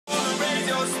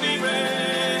your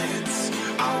spirits.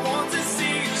 I want to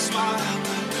see you smile.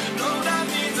 No, that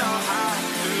means I'll have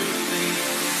to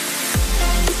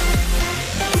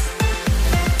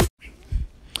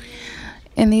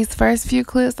leave. In these first few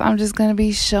clips, I'm just going to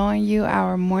be showing you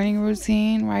our morning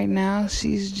routine. Right now,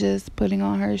 she's just putting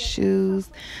on her shoes.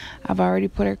 I've already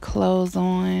put her clothes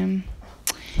on.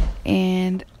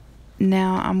 And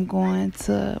now I'm going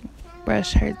to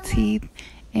brush her teeth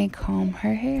and comb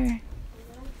her hair.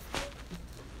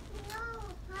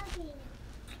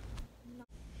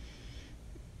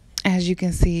 As you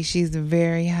can see, she's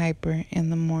very hyper in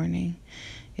the morning.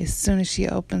 As soon as she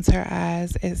opens her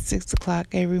eyes at 6 o'clock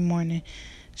every morning,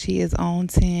 she is on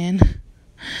 10.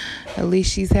 At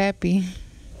least she's happy.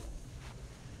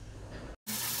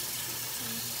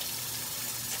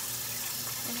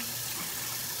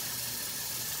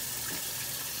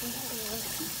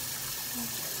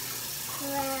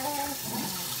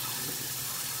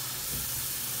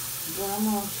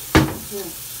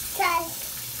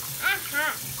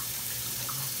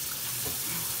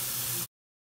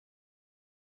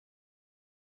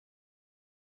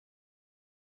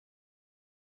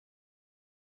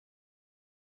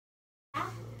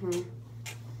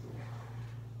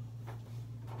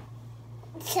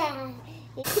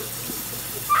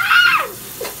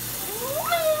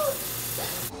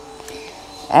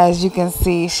 As you can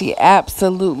see, she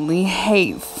absolutely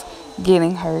hates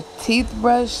getting her teeth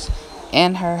brushed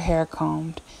and her hair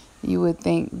combed. You would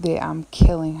think that I'm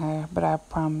killing her, but I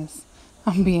promise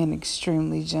I'm being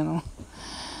extremely gentle.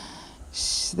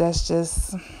 That's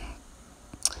just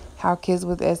how kids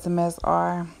with SMS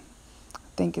are. I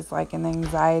think it's like an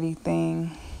anxiety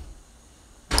thing,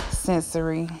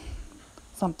 sensory,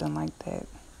 something like that.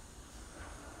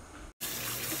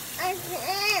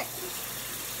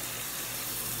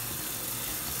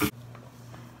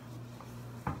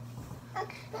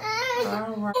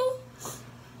 All right.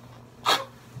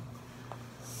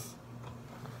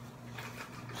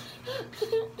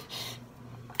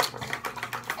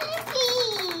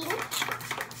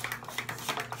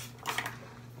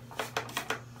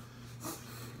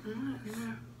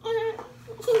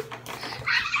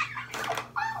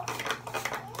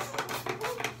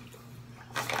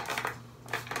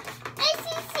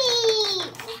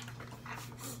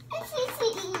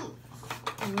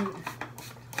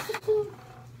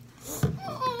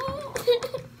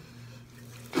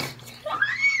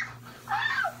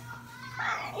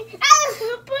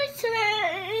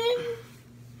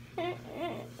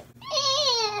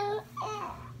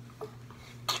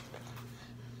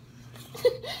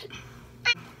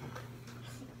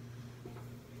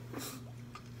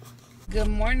 Good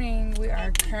morning. We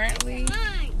are currently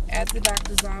at the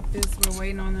doctor's office. We're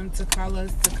waiting on them to call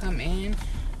us to come in.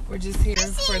 We're just here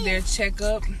for their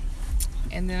checkup,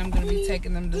 and then I'm going to be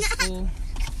taking them to school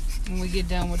when we get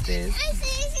done with this.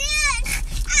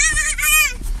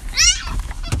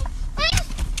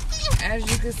 As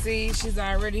you can see, she's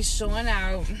already showing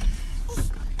out.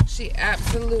 She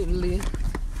absolutely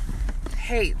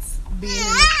hates being in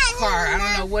the car. I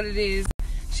don't know what it is.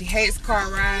 She hates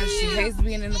car rides. She hates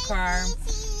being in the car.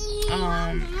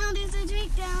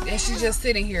 And she's just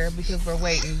sitting here because we're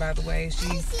waiting, by the way. She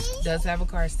does have a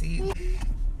car seat.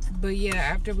 But yeah,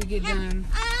 after we get done,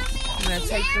 I'm going to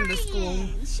take them to school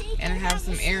and I have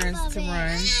some errands to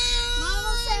run.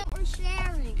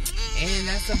 And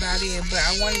that's about it. But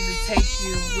I wanted to take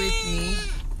you with me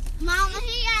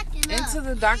into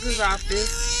the doctor's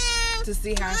office to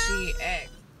see how she acts.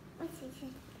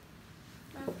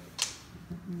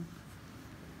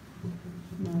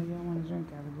 No, you don't want to drink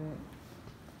out of that.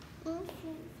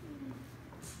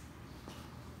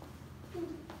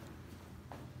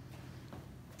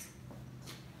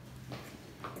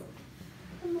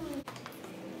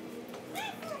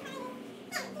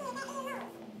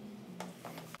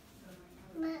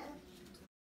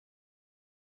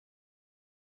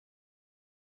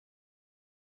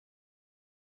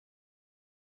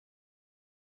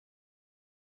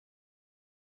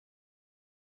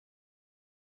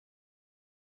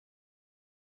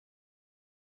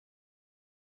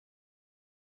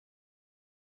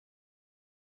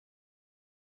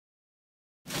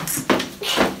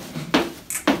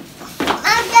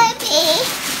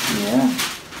 Yeah.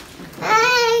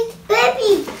 Hi,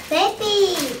 baby.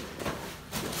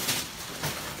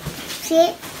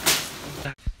 Sit.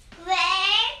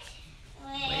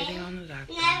 Waiting on the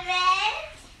doctor. Hi.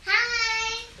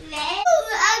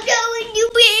 I'm going to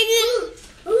baby.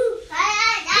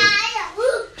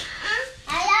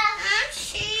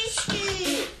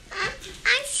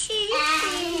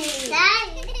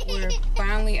 We're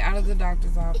finally out of the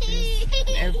doctor's office.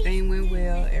 Everything went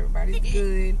well. Everybody's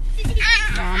good.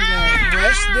 I'm gonna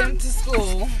rush them to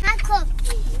school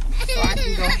so I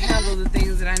can go handle the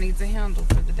things that I need to handle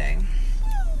for the day.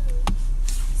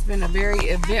 It's been a very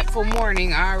eventful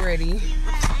morning already.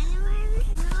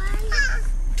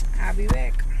 I'll be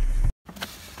back.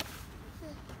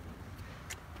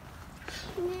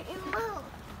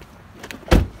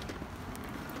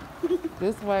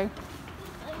 This way.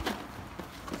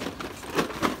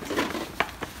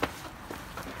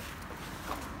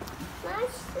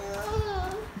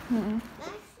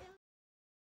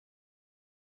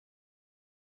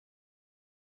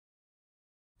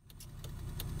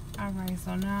 Alright,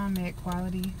 so now I'm at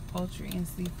Quality Poultry and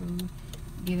Seafood,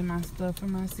 getting my stuff for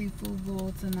my seafood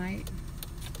boil tonight.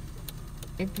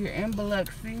 If you're in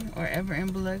Biloxi or ever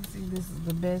in Biloxi, this is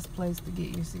the best place to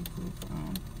get your seafood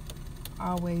from.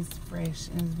 Always fresh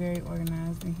and it's very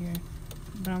organized in here,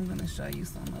 but I'm going to show you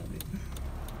some of it.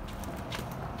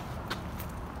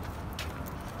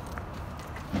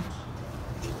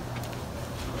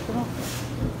 Come on.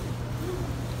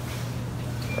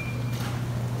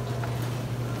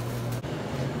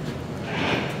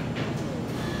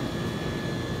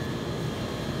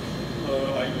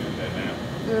 How you doing that now?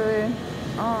 Good.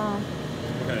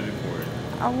 What can I do for it?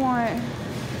 I want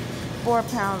 4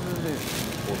 pounds of this.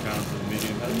 4 pounds of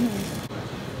medium heavy? Mm-hmm.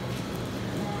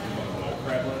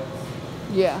 Crab legs?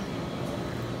 Yeah.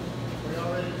 Are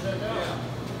y'all ready to check out?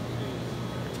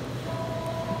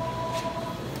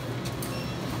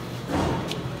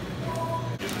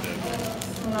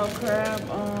 No crab,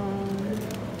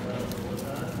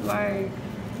 like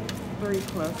 3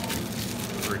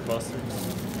 clusters. 3 clusters?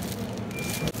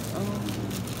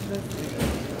 That's it.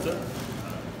 That's it?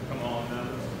 Come on now.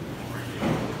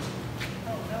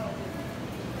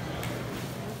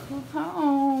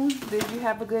 Home. Did you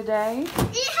have a good day?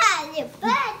 Yeah, your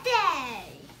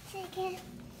birthday. Second.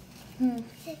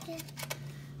 Second.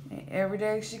 And every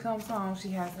day she comes home,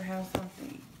 she has to have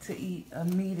something to eat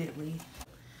immediately.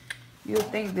 You'll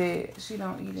think that she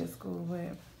don't eat at school,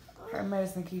 but her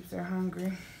medicine keeps her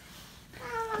hungry.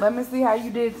 Let me see how you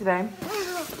did today.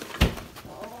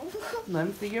 Let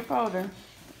me see your folder.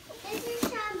 This is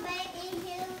some baby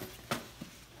here.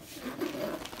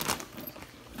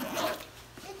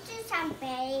 This is some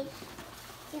baby.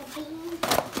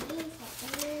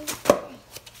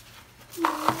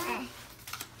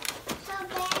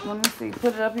 Let me see.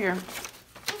 Put it up here.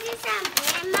 This is some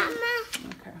Mama.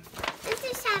 Okay. This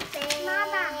is some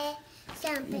Mama.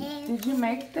 Some Did you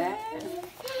make that? Let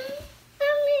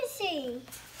me see.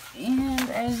 And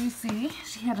as you see,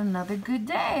 she had another good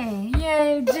day.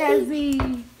 Yay,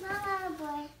 Jazzy. Mama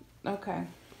boy. Okay.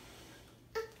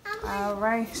 All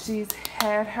right, she's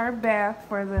had her bath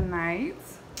for the night.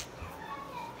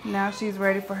 Now she's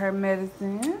ready for her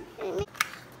medicine.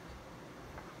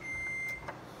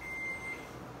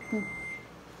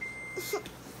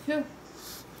 Here.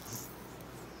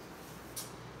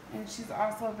 And she's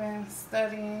also been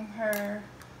studying her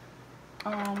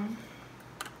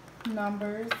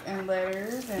numbers and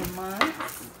letters and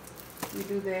months. We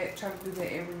do that, try to do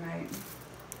that every night.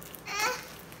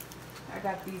 I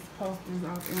got these posters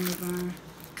off Amazon.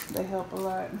 They help a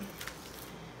lot.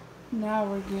 Now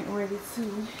we're getting ready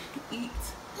to eat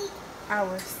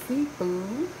our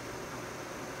seafood.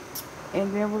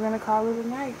 And then we're gonna call it a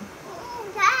night.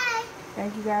 Bye.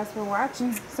 Thank you guys for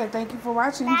watching. Say thank you for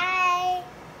watching. Bye.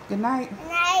 Good night.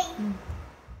 Night.